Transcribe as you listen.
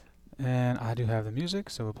And I do have the music,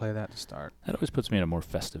 so we'll play that to start. That always puts me in a more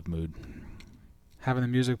festive mood. Having the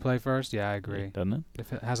music play first? Yeah, I agree. Doesn't it?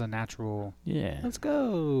 If it has a natural... Yeah. Let's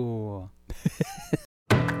go.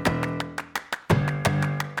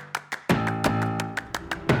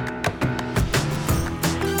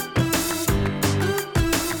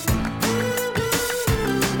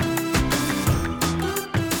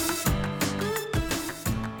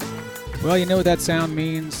 Well, you know what that sound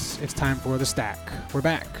means. It's time for The Stack. We're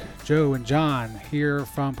back. Joe and John here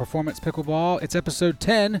from Performance Pickleball. It's episode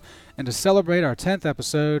 10, and to celebrate our 10th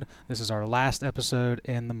episode, this is our last episode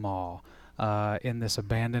in the mall, in this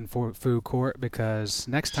abandoned food court, because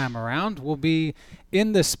next time around we'll be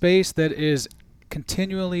in the space that is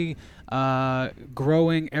continually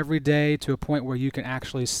growing every day to a point where you can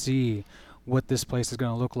actually see what this place is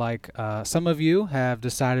going to look like. Some of you have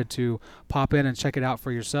decided to pop in and check it out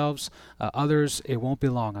for yourselves. Others, it won't be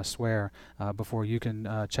long, I swear, before you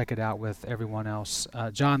can check it out with everyone else.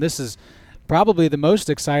 John, this is probably the most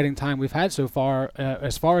exciting time we've had so far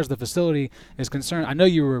as the facility is concerned. I know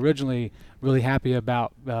you were originally really happy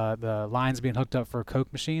about the lines being hooked up for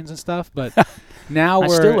Coke machines and stuff, but now I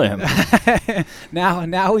still am.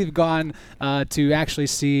 now we've gone to actually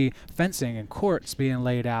see fencing and courts being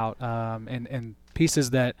laid out, and pieces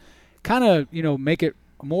that kind of make it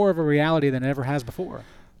more of a reality than it ever has before.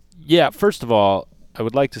 Yeah, first of all, I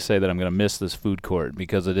would like to say that I'm going to miss this food court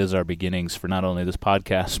because it is our beginnings for not only this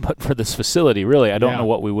podcast, but for this facility. Really, I don't know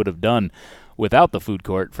what we would have done without the food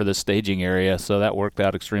court for this staging area, so that worked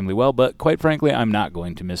out extremely well. But quite frankly, I'm not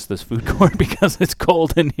going to miss this food court because it's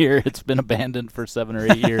cold in here. It's been abandoned for 7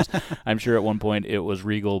 or 8 years. I'm sure at one point it was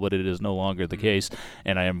regal, but it is no longer the case,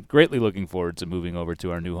 and I am greatly looking forward to moving over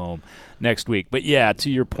to our new home next week. But yeah,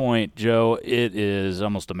 to your point, Joe, it is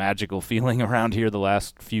almost a magical feeling around here the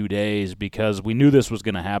last few days because we knew this was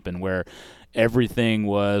going to happen, where everything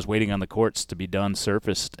was waiting on the courts to be done,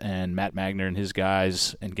 surfaced, and Matt Magner and his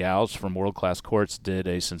guys and gals from World Class Courts did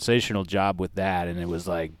a sensational job with that, and it was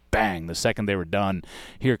like, bang, the second they were done,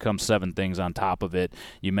 here comes 7 things on top of it.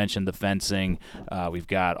 You mentioned the fencing. We've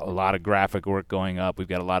got a lot of graphic work going up. We've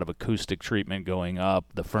got a lot of acoustic treatment going up.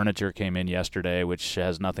 The furniture came in yesterday, which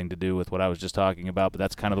has nothing to do with what I was just talking about, but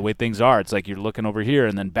that's kind of the way things are. It's like you're looking over here,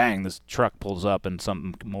 and then bang, this truck pulls up, and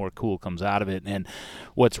something more cool comes out of it. And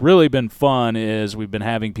what's really been fun is we've been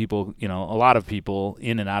having people, a lot of people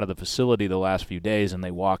in and out of the facility the last few days, and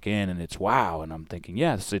they walk in, and it's wow. And I'm thinking,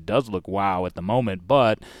 yes, it does look wow at the moment,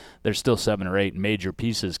 but there's still 7 or 8 major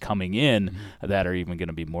pieces coming in that are even going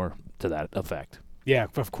to be more to that effect. Yeah,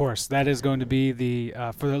 of course. That is going to be the,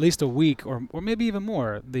 for at least a week or maybe even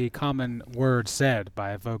more, the common word said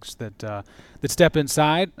by folks that step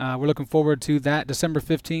inside. We're looking forward to that. December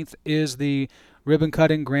 15th is the ribbon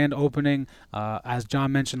cutting grand opening. As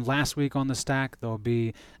John mentioned last week on the Stack, there will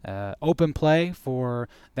be open play for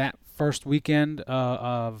that first weekend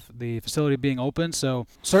of the facility being open. So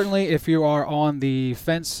certainly if you are on the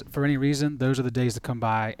fence for any reason, those are the days to come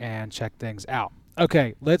by and check things out.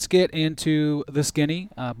 Okay, let's get into the skinny.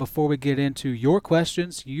 Before we get into your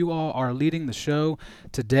questions, you all are leading the show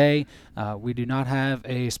today. We do not have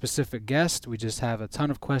a specific guest. We just have a ton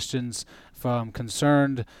of questions from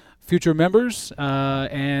concerned future members,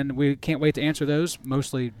 and we can't wait to answer those.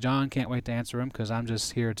 Mostly John can't wait to answer them because I'm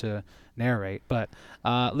just here to narrate. But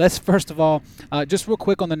let's first of all, just real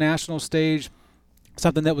quick on the national stage,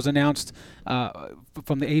 something that was announced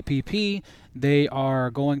from the APP. They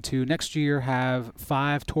are going to next year have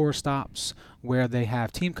 5 tour stops where they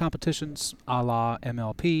have team competitions a la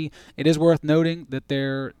MLP. It is worth noting that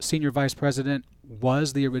their senior vice president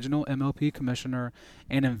was the original MLP commissioner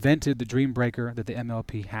and invented the Dream Breaker that the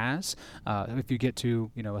MLP has. If you get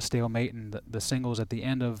to a stalemate and the singles at the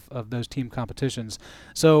end of those team competitions.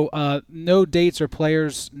 So no dates or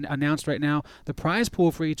players announced right now. The prize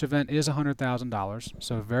pool for each event is $100,000,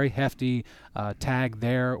 so a very hefty tag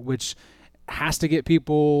there, which has to get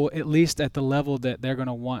people at least at the level that they're going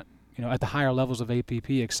to want, at the higher levels of APP,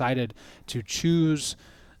 excited to choose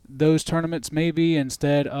those tournaments maybe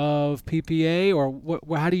instead of PPA,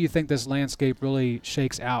 or how do you think this landscape really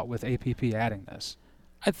shakes out with APP adding this?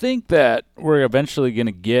 I think that we're eventually going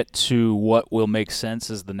to get to what will make sense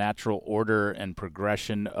as the natural order and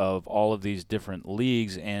progression of all of these different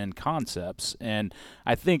leagues and concepts, and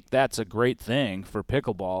I think that's a great thing for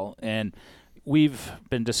pickleball. And we've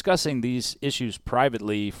been discussing these issues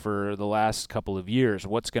privately for the last couple of years.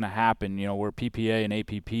 What's going to happen, where PPA and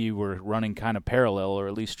APP were running kind of parallel, or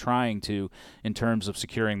at least trying to, in terms of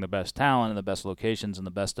securing the best talent and the best locations and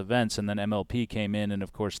the best events. And then MLP came in, and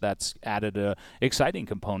of course that's added a exciting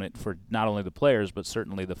component for not only the players but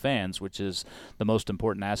certainly the fans, which is the most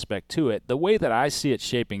important aspect to it. The way that I see it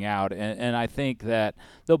shaping out, and I think that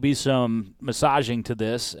there'll be some massaging to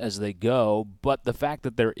this as they go, but the fact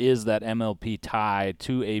that there is that MLP tie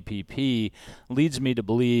to APP leads me to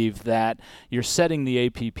believe that you're setting the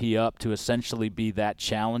APP up to essentially be that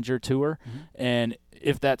challenger tour. And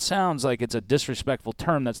if that sounds like it's a disrespectful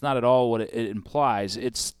term, that's not at all what it implies.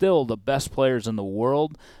 It's still the best players in the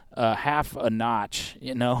world, half a notch,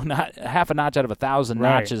 not half a notch out of 1,000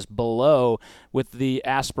 notches below, with the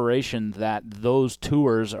aspiration that those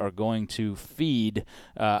tours are going to feed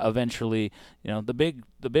eventually,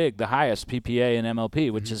 the highest PPA and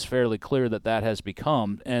MLP, which is fairly clear that has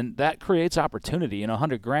become, and that creates opportunity.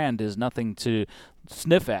 $100,000 is nothing to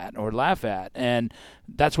sniff at or laugh at, and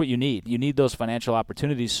that's what you need. You need those financial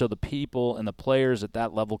opportunities so the people and the players at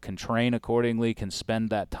that level can train accordingly, can spend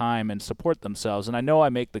that time and support themselves. And I know I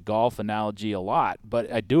make the golf analogy a lot,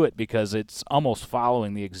 but I do it because it's almost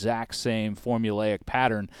following the exact same formulaic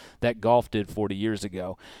pattern that golf did 40 years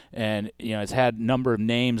ago. And it's had a number of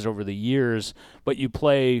names over the years, but you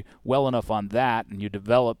play well enough on that and you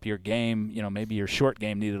develop your game. Maybe your short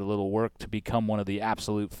game needed a little work to become one of the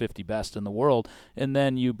absolute 50 best in the world, and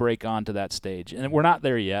then you break onto that stage. And we're not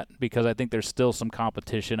there yet because I think there's still some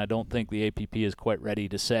competition. I don't think the APP is quite ready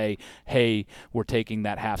to say, hey, we're taking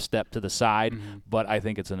that half step to the side, but I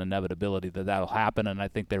think it's an inevitability that that'll happen, and I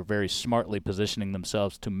think they're very smartly positioning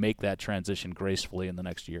themselves to make that transition gracefully in the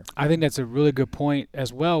next year. I think that's a really good point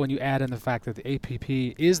as well when you add in the fact that the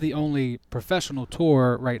APP is the only professional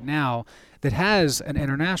tour right now that has an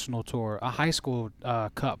international tour, a high school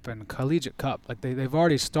cup and collegiate cup. Like they've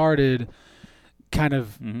already started kind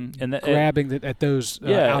of grabbing at those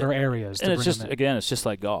outer areas. And it's just, again, it's just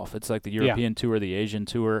like golf. It's like the European Tour, the Asian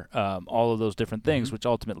Tour, all of those different things, which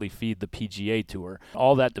ultimately feed the PGA Tour.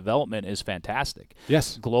 All that development is fantastic.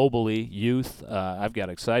 Yes. Globally, youth, I've got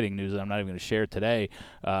exciting news that I'm not even going to share today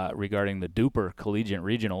regarding the Duper Collegiate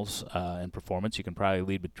Regionals and performance. You can probably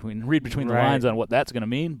read between the lines on what that's going to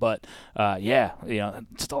mean. But,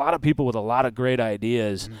 just a lot of people with a lot of great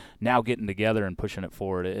ideas now getting together and pushing it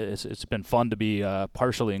forward. It's been fun to be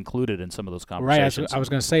partially included in some of those conversations. Right. I was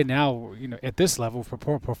going to say now, at this level,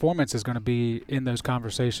 performance is going to be in those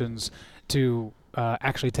conversations to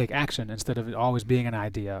actually take action instead of it always being an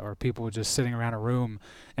idea or people just sitting around a room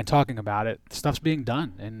and talking about it. Stuff's being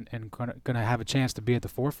done and going to have a chance to be at the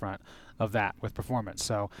forefront of that with performance.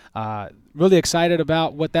 So really excited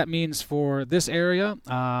about what that means for this area,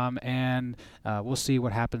 and we'll see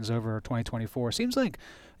what happens over 2024. Seems like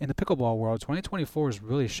in the pickleball world, 2024 is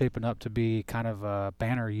really shaping up to be kind of a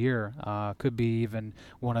banner year. Could be even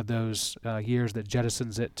one of those years that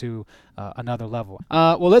jettisons it to another level.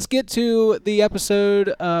 Well, let's get to the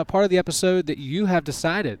episode, part of the episode that you have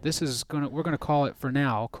decided. We're gonna call it for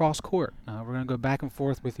now cross court. We're gonna go back and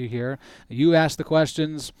forth with you here. You ask the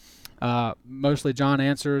questions. Mostly John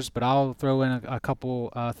answers, but I'll throw in a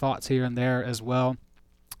couple thoughts here and there as well.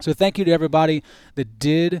 So thank you to everybody that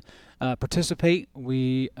did participate.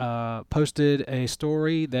 We posted a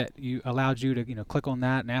story that allowed you to click on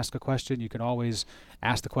that and ask a question. You can always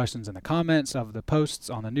ask the questions in the comments of the posts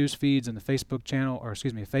on the news feeds and the Facebook channel,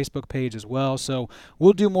 Facebook page as well. So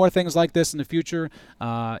we'll do more things like this in the future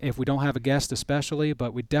if we don't have a guest especially,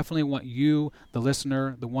 but we definitely want you, the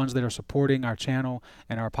listener, the ones that are supporting our channel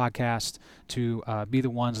and our podcast to be the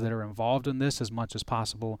ones that are involved in this as much as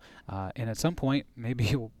possible. And at some point, maybe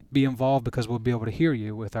you'll be involved because we'll be able to hear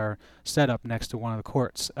you with our setup next to one of the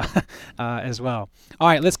courts as well. All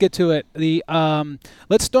right, let's get to it.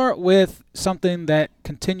 Let's start with something that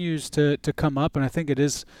continues to come up, and I think it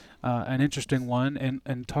is an interesting one,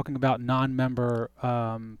 and talking about non-member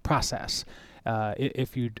process.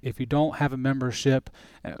 If you don't have a membership,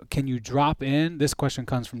 can you drop in? This question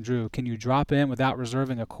comes from Drew. Can you drop in without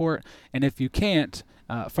reserving a court? And if you can't,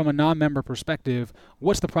 from a non-member perspective,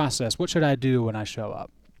 what's the process? What should I do when I show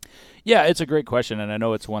up? Yeah, it's a great question, and I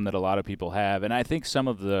know it's one that a lot of people have. And I think some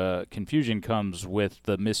of the confusion comes with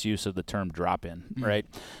the misuse of the term drop-in, right?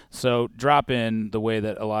 So drop-in, the way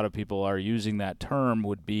that a lot of people are using that term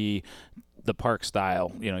would be the park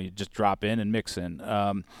style, you just drop in and mix in.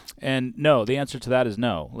 And no, the answer to that is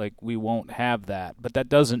no. Like, we won't have that. But that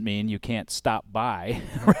doesn't mean you can't stop by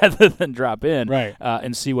rather than drop in, right.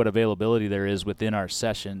 And see what availability there is within our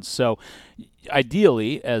sessions. So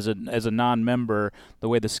ideally, as a non-member, the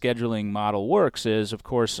way the scheduling model works is, of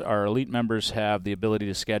course, our elite members have the ability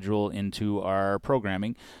to schedule into our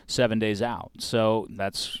programming 7 days out. So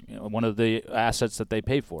that's one of the assets that they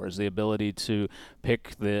pay for, is the ability to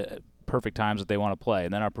pick the perfect times that they want to play.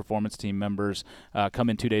 And then our performance team members come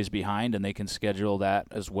in 2 days behind, and they can schedule that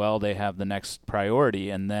as well. They have the next priority,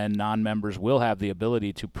 and then non-members will have the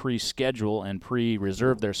ability to pre-schedule and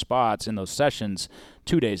pre-reserve their spots in those sessions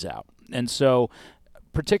 2 days out. And so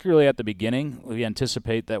particularly at the beginning, we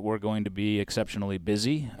anticipate that we're going to be exceptionally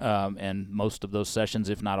busy, and most of those sessions,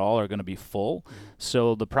 if not all, are going to be full.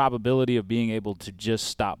 So the probability of being able to just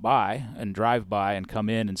stop by and drive by and come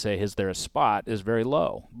in and say, is there a spot, is very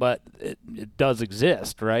low. But it does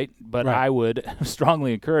exist, right? But right. I would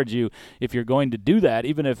strongly encourage you, if you're going to do that,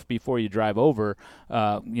 even if before you drive over,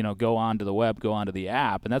 go onto the web, go onto the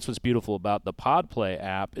app. And that's what's beautiful about the PodPlay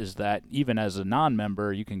app, is that even as a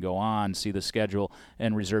non-member, you can go on, see the schedule,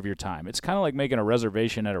 and reserve your time. It's kind of like making a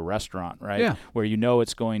reservation at a restaurant, right? Yeah. Where you know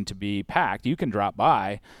it's going to be packed. You can drop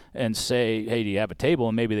by and say, hey, do you have a table?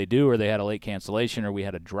 And maybe they do, or they had a late cancellation, or we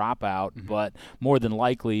had a dropout. Mm-hmm. But more than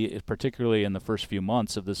likely, particularly in the first few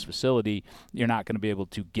months of this facility, you're not going to be able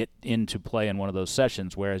to get into play in one of those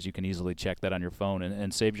sessions, whereas you can easily check that on your phone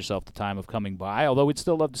and save yourself the time of coming by, although we'd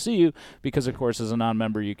still love to see you, because, of course, as a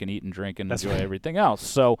non-member, you can eat and drink and enjoy everything else.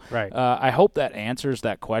 So right. I hope that answers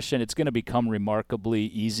that question. It's going to become remarkably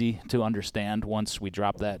easy to understand once we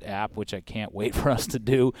drop that app, which I can't wait for us to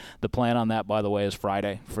do. The plan on that, by the way, is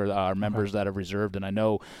Friday for our members that have reserved, and I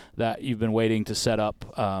know that you've been waiting to set up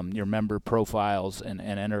your member profiles and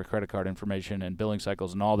enter credit card information and billing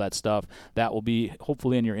cycles and all that stuff. That will be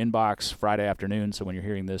hopefully in your inbox Friday afternoon, so when you're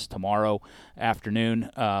hearing this tomorrow afternoon.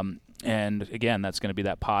 And again, that's going to be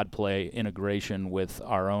that PodPlay integration with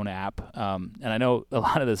our own app. And I know a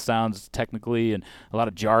lot of this sounds technically and a lot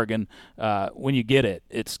of jargon. When you get it,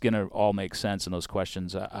 it's going to all make sense, and those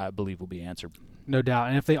questions, I believe, will be answered. No doubt.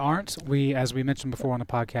 And if they aren't, as we mentioned before on the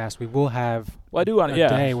podcast, we will have a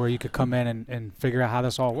day where you could come in and figure out how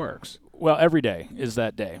this all works. Well, every day is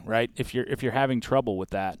that day, right? If you're having trouble with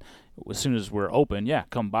that, as soon as we're open,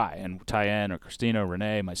 come by. And Tyann or Christina,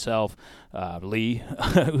 Renee, myself, Lee,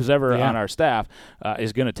 who's ever on our staff,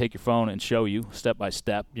 is going to take your phone and show you step by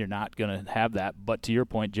step. You're not going to have that. But to your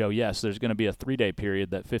point, Joe, yes, there's going to be a 3-day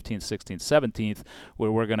period, that 15th, 16th, 17th,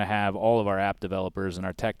 where we're going to have all of our app developers and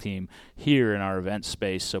our tech team here in our event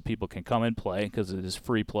space, so people can come and play, because it is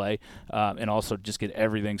free play, and also just get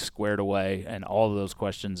everything squared away and all of those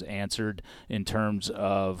questions answered in terms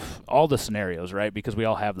of all the scenarios, right? Because we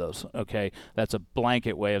all have those. Okay, that's a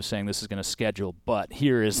blanket way of saying this is going to schedule, but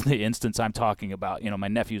here is the instance I'm talking about. My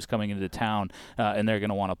nephew's coming into town, and they're going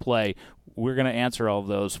to want to play. We're going to answer all of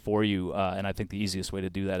those for you, and I think the easiest way to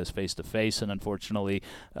do that is face-to-face, and unfortunately,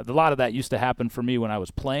 a lot of that used to happen for me when I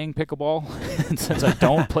was playing pickleball, and since I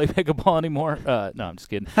don't play pickleball anymore, no, I'm just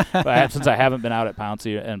kidding, but since I haven't been out at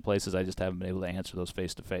Pouncey and places, I just haven't been able to answer those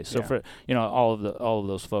face-to-face. So for all of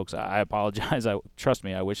those folks, I apologize. Trust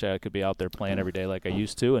me, I wish I could be out there playing every day like I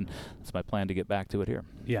used to, and it's my plan to get back to it here.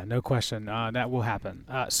 Yeah, no question. That will happen.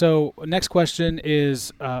 So next question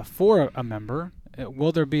is for a member.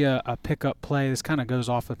 Will there be a pickup play? This kind of goes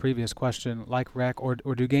off the previous question, like rec, or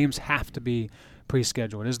do games have to be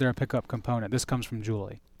pre-scheduled? Is there a pickup component? This comes from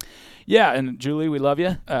Julie. Yeah, and Julie, we love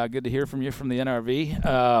you. Good to hear from you from the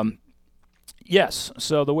NRV. Yes,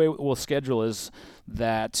 so the way we'll schedule is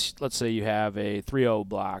that, let's say you have a 3-0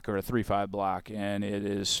 block or a 3-5 block, and it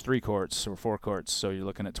is 3 courts or 4 courts, so you're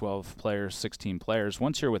looking at 12 players, 16 players.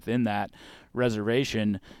 Once you're within that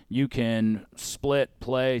reservation, you can split,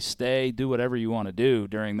 play, stay, do whatever you want to do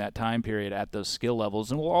during that time period at those skill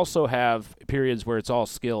levels. And we'll also have periods where it's all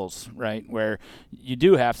skills, right, where you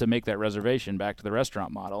do have to make that reservation, back to the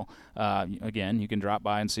restaurant model. Again, you can drop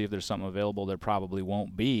by and see if there's something available. There probably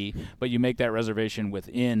won't be, but you make that reservation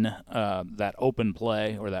within that open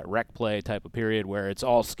play or that rec play type of period where it's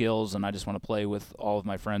all skills and I just want to play with all of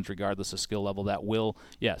my friends regardless of skill level. That will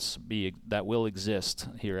exist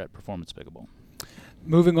here at Performance Pickleball.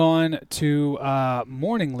 Moving on to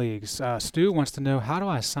morning leagues. Stu wants to know, how do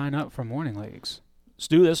I sign up for morning leagues?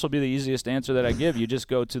 Stu, this will be the easiest answer that I give. You just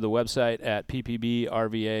go to the website at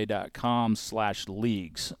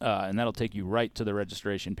ppbrva.com/leagues, and that'll take you right to the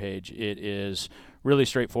registration page. It is really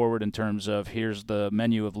straightforward in terms of here's the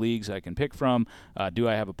menu of leagues I can pick from. Do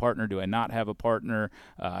I have a partner? Do I not have a partner?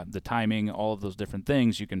 The timing, all of those different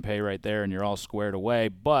things you can pay right there, and you're all squared away.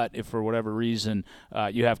 But if for whatever reason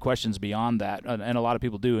you have questions beyond that, and a lot of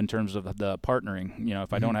people do in terms of the partnering,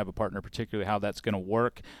 if I don't have a partner, particularly how that's going to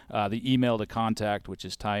work, the email to contact, which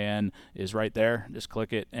is Tyen, is right there. Just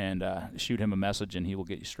click it and shoot him a message, and he will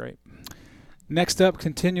get you straight. Next up,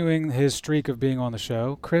 continuing his streak of being on the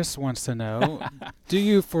show, Chris wants to know, do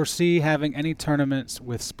you foresee having any tournaments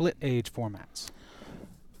with split age formats?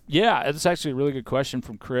 Yeah, it's actually a really good question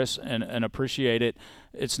from Chris, and appreciate it.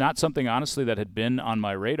 It's not something, honestly, that had been on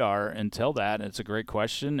my radar until that. It's a great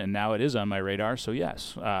question, and now it is on my radar. So,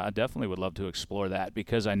 yes, I definitely would love to explore that,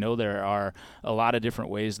 because I know there are a lot of different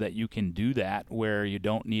ways that you can do that where you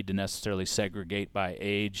don't need to necessarily segregate by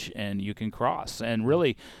age, and you can cross. And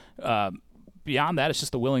really, beyond that, it's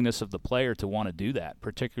just the willingness of the player to want to do that,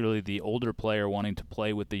 particularly the older player wanting to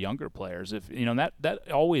play with the younger players. If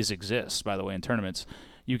that always exists, by the way, in tournaments.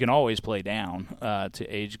 You can always play down to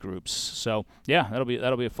age groups. So, yeah,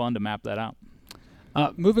 that'll be fun to map that out.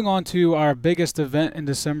 Moving on to our biggest event in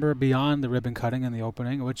December beyond the ribbon cutting and the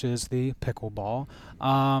opening, which is the pickleball.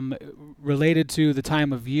 Related to the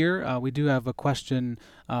time of year, we do have a question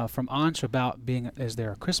from Ansh about is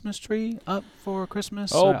there a Christmas tree up for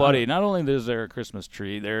Christmas? Oh, buddy, not only is there a Christmas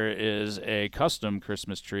tree, there is a custom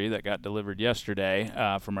Christmas tree that got delivered yesterday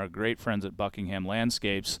from our great friends at Buckingham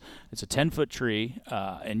Landscapes. It's a 10-foot tree,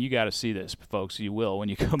 and you got to see this, folks. You will when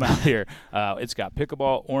you come out here. It's got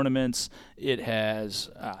pickleball ornaments. It has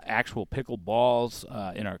actual pickleballs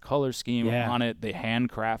in our color scheme on it. They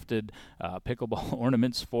handcrafted pickleball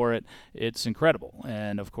ornaments for it. It's incredible.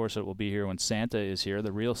 And, of course, it will be here when Santa is here,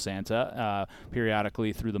 the real Santa,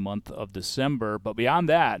 periodically through the month of December. But beyond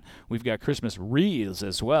that, we've got Christmas wreaths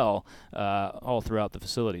as well all throughout the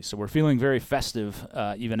facility. So we're feeling very festive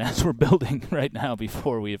even as we're building right now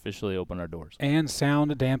before we officially open our doors. And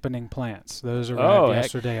sound dampening plants. Those arrived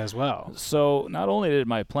yesterday as well. So not only did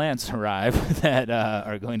my plants arrive that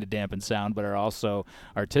are going to dampen sound, but are also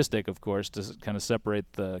artistic, of course, to kind of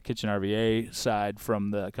separate the kitchen RVA side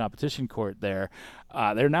from the competition court there.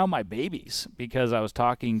 They're now my babies, because I was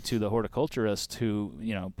talking to the horticulturist who,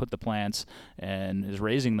 put the plants and is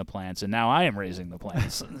raising the plants, and now I am raising the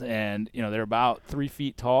plants. And, they're about 3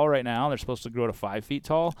 feet tall right now. They're supposed to grow to 5 feet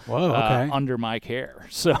tall. Whoa, okay. Under my care.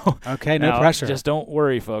 So okay, no pressure. Just don't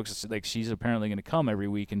worry, folks. It's like she's apparently going to come every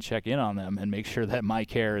week and check in on them and make sure that my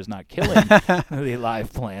care is not killing the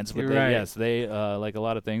live plants. But they, like a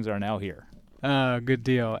lot of things, are now here. Good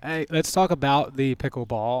deal. Hey, let's talk about the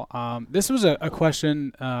pickleball. This was a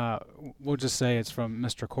question, we'll just say it's from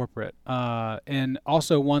Mr. Corporate, and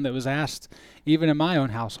also one that was asked even in my own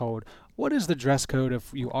household. What is the dress code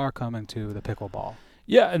if you are coming to the pickleball?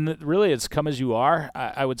 Yeah, and really it's come as you are.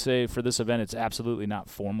 I would say for this event it's absolutely not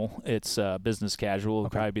formal. It's business casual. It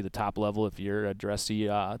would probably be the top level if you're a dressy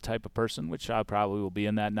type of person, which I probably will be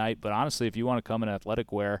in that night. But honestly, if you want to come in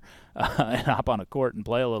athletic wear and hop on a court and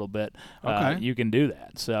play a little bit, you can do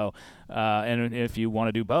that. So, and if you want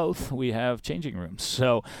to do both, we have changing rooms.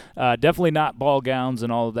 So definitely not ball gowns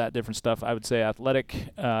and all of that different stuff. I would say athletic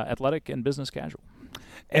and business casual.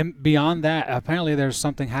 And beyond that, apparently there's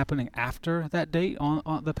something happening after that date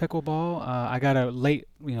on the pickleball. I got a late,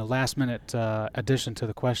 last minute addition to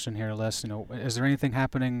the question here, Les. Is there anything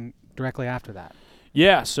happening directly after that?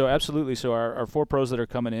 Yeah, so absolutely. So our 4 pros that are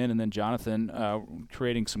coming in, and then Jonathan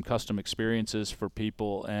creating some custom experiences for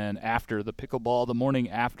people. And after the pickleball, the morning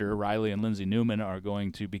after, Riley and Lindsay Newman are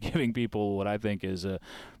going to be giving people what I think is a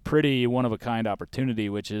pretty one-of-a-kind opportunity,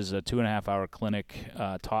 which is a 2.5-hour clinic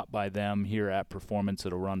taught by them here at Performance.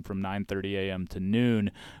 It'll run from 9:30 a.m. to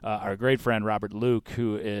noon. Our great friend Robert Luke,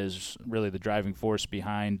 who is really the driving force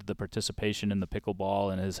behind the participation in the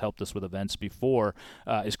pickleball and has helped us with events before,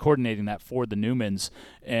 is coordinating that for the Newmans.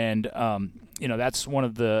 And that's one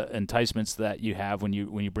of the enticements that you have when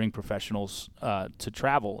you bring professionals to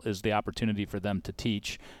travel, is the opportunity for them to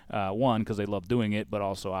teach. One, because they love doing it, but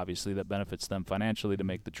also obviously that benefits them financially to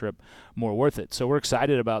make the trip more worth it. So we're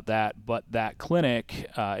excited about that. But that clinic,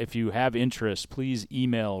 if you have interest, please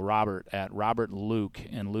email Robert at Robert Luke,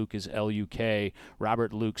 and Luke is L-U-K,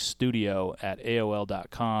 Robert Luke Studio at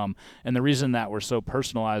AOL.com. And the reason that we're so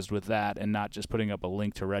personalized with that and not just putting up a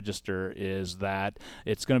link to register is that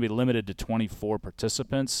it's going to be limited to 25 24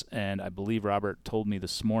 participants, and I believe Robert told me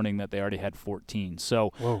this morning that they already had 14.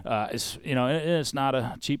 So it's not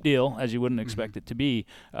a cheap deal, as you wouldn't expect it to be.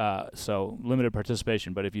 So limited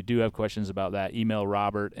participation. But if you do have questions about that, email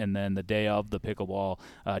Robert. And then the day of the pickleball,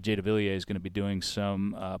 Jay DeVilliers is going to be doing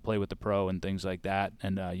some play with the pro and things like that,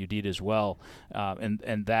 and Udit as well.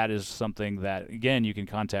 And that is something that, again, you can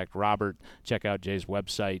contact Robert, check out Jay's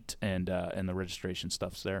website, and the registration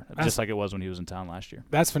stuff's there, just like it was when he was in town last year.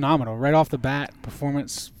 That's phenomenal. Right off the bat,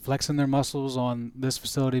 performance, flexing their muscles on this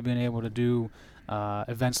facility, being able to do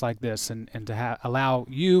events like this and to allow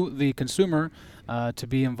you, the consumer, to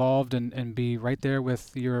be involved and be right there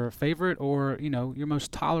with your favorite or, your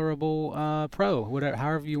most tolerable pro, whatever,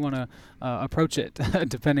 however you want to approach it,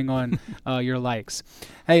 depending on your likes.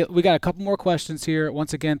 Hey, we got a couple more questions here.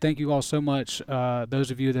 Once again, thank you all so much.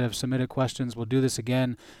 Those of you that have submitted questions, we'll do this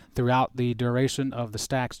again throughout the duration of the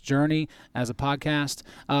Stacks journey as a podcast.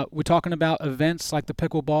 We're talking about events like the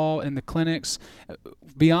pickleball and the clinics.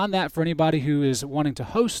 Beyond that, for anybody who is wanting to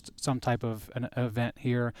host some type of an event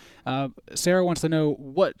here, Sarah wants to know,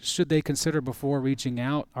 what should they consider before reaching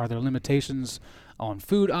out? Are there limitations on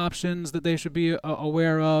food options that they should be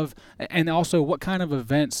aware of? And also, what kind of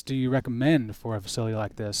events do you recommend for a facility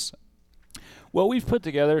like this? Well, we've put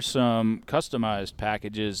together some customized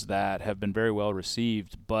packages that have been very well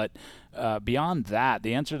received, but beyond that,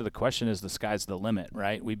 the answer to the question is the sky's the limit,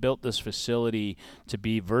 right? We built this facility to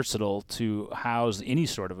be versatile, to house any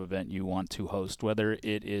sort of event you want to host, whether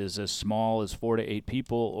it is as small as 4 to 8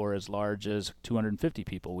 people or as large as 250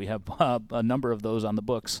 people. We have a number of those on the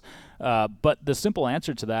books. But the simple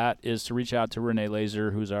answer to that is to reach out to Renee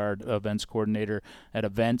Laser, who's our events coordinator at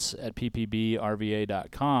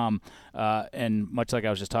events@ppbrva.com. And much like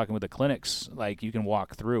I was just talking with the clinics, like, you can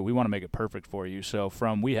walk through. We want to make it perfect for you. So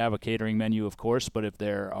we have a catering menu, of course, but if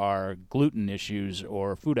there are gluten issues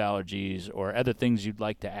or food allergies or other things you'd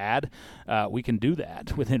like to add, we can do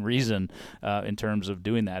that within reason in terms of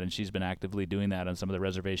doing that. And she's been actively doing that on some of the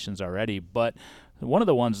reservations already. But one of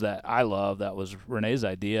the ones that I love, that was Renee's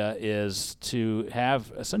idea, is to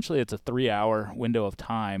have, essentially, it's a 3-hour window of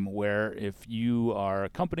time where if you are a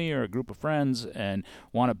company or a group of friends and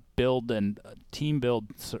want to build and team build,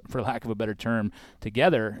 for lack of a better term,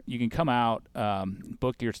 together, you can come out,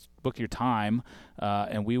 book your time,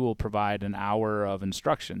 and we will provide an hour of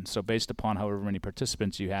instruction. So based upon however many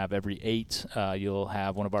participants you have, every 8, you'll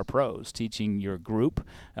have one of our pros teaching your group.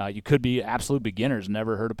 You could be absolute beginners,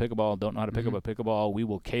 never heard of pickleball, don't know how to pick up a pickleball. We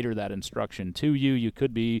will cater that instruction to you. You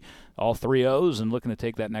could be all 3 O's and looking to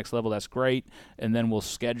take that next level. That's great. And then we'll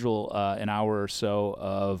schedule an hour or so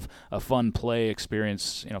of a fun play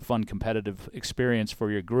experience, fun competitive experience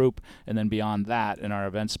for your group. And then beyond that, in our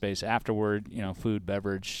event space afterward, food,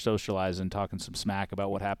 beverage, socializing, talking some smack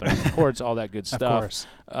about what happened on the courts, all that good stuff. Of course.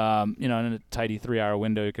 In a tidy 3-hour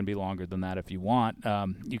window. It can be longer than that if you want.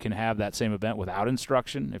 You can have that same event without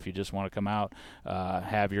instruction if you just want to come out,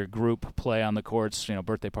 have your group play on the courts.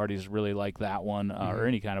 Birthday parties really like that one, or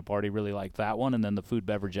any kind of party really like that one. And then the food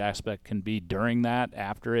beverage aspect can be during that,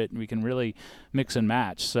 after it, and we can really mix and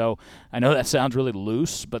match. So I know that sounds really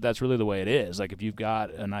loose, but that's really the way it is. Like, if you've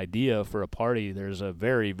got an idea for a party, there's a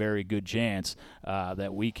very, very good chance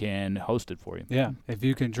that we can host it for you. Yeah, if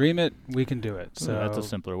you can dream it, we can do it. So that's a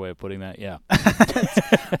simpler way of putting that. Yeah.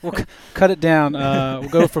 We'll cut it down. We'll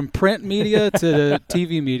go from print media to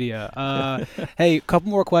TV media. Hey, a couple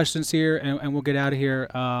more questions here, and we'll get out of here.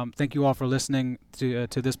 Thank you all for listening to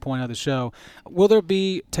this point of the show.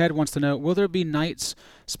 Ted wants to know, will there be nights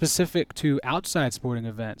specific to outside sporting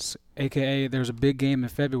events, a.k.a. there's a big game in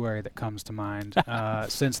February that comes to mind,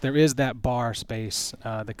 since there is that bar space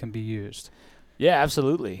that can be used? Yeah,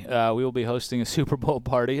 absolutely. We will be hosting a Super Bowl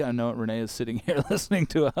party. I know Renee is sitting here listening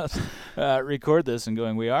to us record this and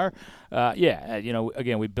going, we are.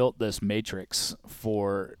 Again, we built this matrix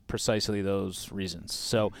for precisely those reasons.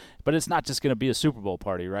 So, but it's not just going to be a Super Bowl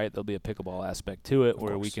party, right? There'll be a pickleball aspect to it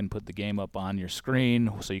where we can put the game up on your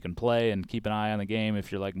screen so you can play and keep an eye on the game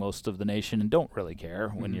if you're like most of the nation and don't really care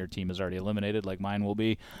when your team is already eliminated, like mine will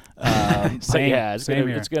be. It's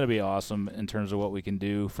going to be awesome in terms of what we can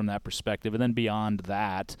do from that perspective. And then beyond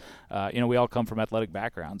that, we all come from athletic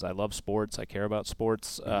backgrounds. I love sports. I care about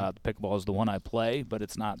sports. Pickleball is the one I play, but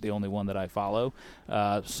it's not the only one that I follow.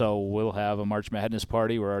 So we'll have a March Madness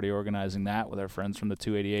party. We're already organizing that with our friends from the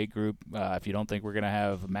 288 group. If you don't think we're going to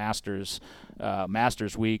have Masters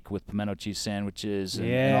Week with pimento cheese sandwiches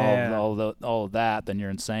and all of that, then you're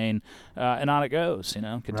insane. And on it goes.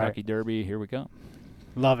 Kentucky Derby. Here we go.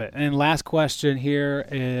 Love it. And last question here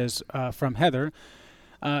is from Heather.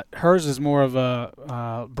 Hers is more of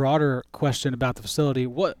a broader question about the facility.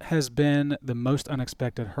 What has been the most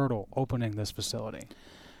unexpected hurdle opening this facility?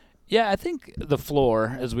 Yeah, I think the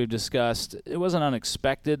floor, as we've discussed, it wasn't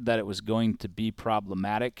unexpected that it was going to be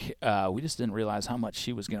problematic. We just didn't realize how much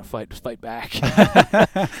she was going to fight back.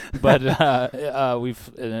 But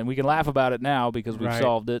we can laugh about it now because we've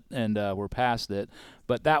solved it and we're past it.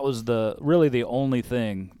 But that was really the only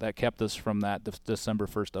thing that kept us from that December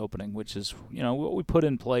 1st opening, which is, what we put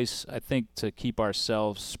in place, I think, to keep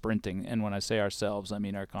ourselves sprinting. And when I say ourselves, I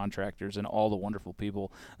mean our contractors and all the wonderful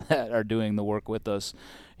people that are doing the work with us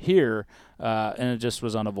here, and it just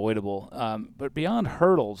was unavoidable. But beyond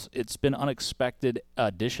hurdles, it's been unexpected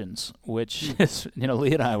additions, which is,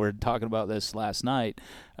 Lee and I were talking about this last night.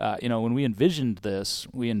 When we envisioned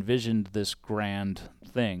this grand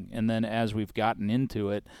thing. And then as we've gotten into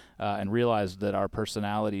it and realized that our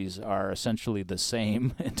personalities are essentially the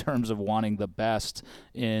same in terms of wanting the best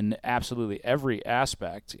in absolutely every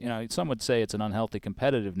aspect, some would say it's an unhealthy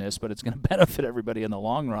competitiveness, but it's going to benefit everybody in the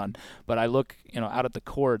long run. But I look, out at the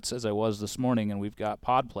courts as I was this morning, and we've got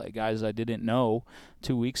pod play, guys I didn't know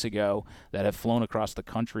 2 weeks ago that have flown across the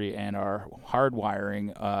country and are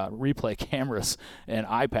hardwiring replay cameras and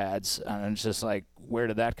iPads, and it's just like, where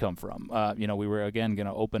did that come from? We were again going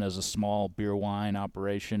to open as a small beer wine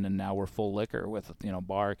operation, and now we're full liquor with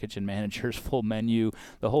bar, kitchen managers, full menu,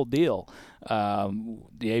 the whole deal.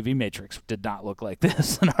 The AV matrix did not look like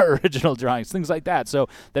this in our original drawings, things like that. So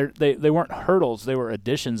they weren't hurdles, they were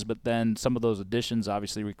additions, but then some of those additions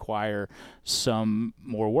obviously require some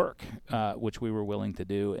more work, which we were willing to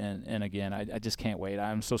do. And again, I just can't wait.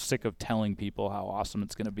 I'm so sick of telling people how awesome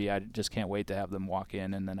it's going to be. I just can't wait to have them walk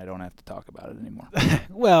in, and then I don't have to talk about it anymore.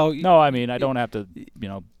 Well, no, I mean, I don't have to,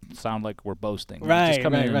 sound like we're boasting. Right, just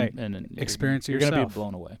come in right. And experience it you're yourself. You're going to be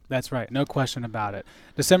blown away. That's right. No question about it.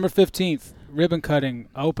 December 15th, ribbon cutting,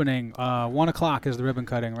 opening. 1 o'clock is the ribbon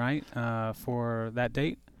cutting, right, for that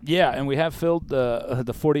date? Yeah, and we have filled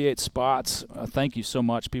the 48 spots. Thank you so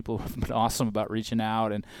much. People have been awesome about reaching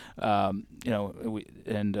out, and for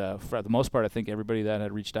the most part, I think everybody that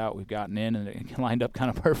had reached out, we've gotten in, and it lined up kind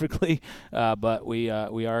of perfectly. But we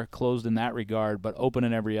are closed in that regard, but open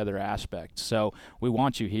in every other aspect. So we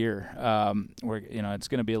want you here. It's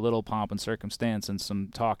going to be a little pomp and circumstance and some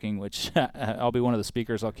talking, which I'll be one of the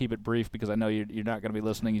speakers. I'll keep it brief because I know you're not going to be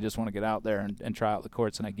listening. You just want to get out there and try out the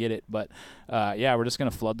courts, and I get it. But we're just going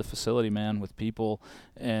to flood the facility, man, with people.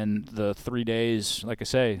 And the 3 days, like I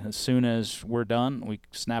say, as soon as we're done, we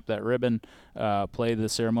snap that ribbon, play the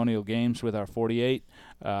ceremonial games with our 48.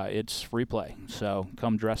 It's free play, so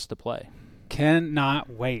come dressed to play. Cannot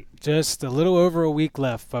wait. Just a little over a week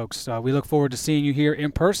left, folks. We look forward to seeing you here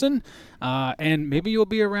in person, and maybe you'll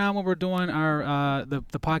be around when we're doing our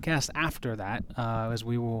the podcast after that, as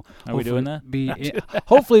we will. Are we doing that?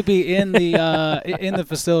 Hopefully be in the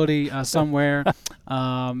facility somewhere,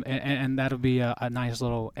 and that'll be a nice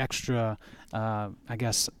little extra, I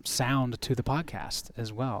guess, sound to the podcast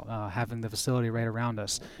as well, having the facility right around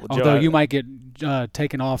us. Well, although you might get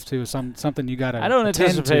taken off to something you got to. I don't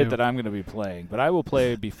anticipate that I'm going to be playing, but I will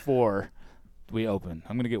play before we open.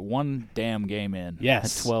 I'm going to get one damn game in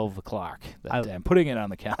at 12 o'clock that day. I'm putting it on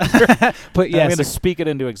the calendar. I'm going to speak it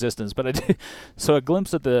into existence. But so a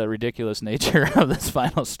glimpse at the ridiculous nature of this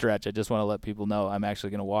final stretch. I just want to let people know I'm actually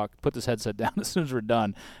going to put this headset down as soon as we're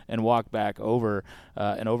done and walk back over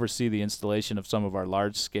and oversee the installation of some of our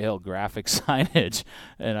large-scale graphic signage.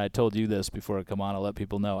 And I told you this before I come on. I'll let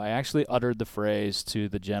people know. I actually uttered the phrase to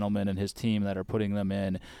the gentleman and his team that are putting them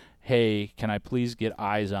in, hey, can I please get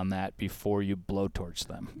eyes on that before you blowtorch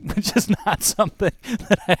them? Which is not something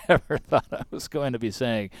that I ever thought I was going to be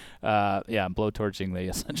saying. I'm blowtorching. They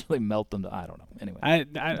essentially melt them. I don't know. Anyway.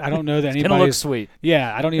 I don't know that it's anybody's going to look sweet.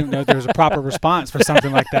 Yeah, I don't even know if there's a proper response for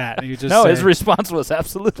something like that. You just his response was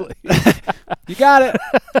absolutely. You got it.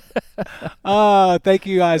 Thank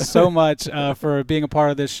you guys so much for being a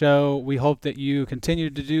part of this show. We hope that you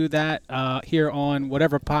continue to do that here on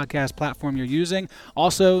whatever podcast platform you're using.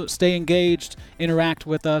 Also, stay engaged, interact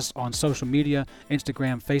with us on social media,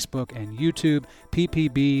 Instagram, Facebook, and YouTube.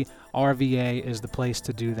 PPB RVA is the place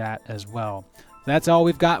to do that as well. That's all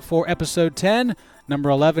we've got for episode 10. Number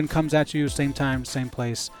 11 comes at you same time, same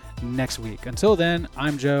place next week. Until then,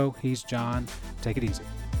 I'm Joe. He's John. Take it easy.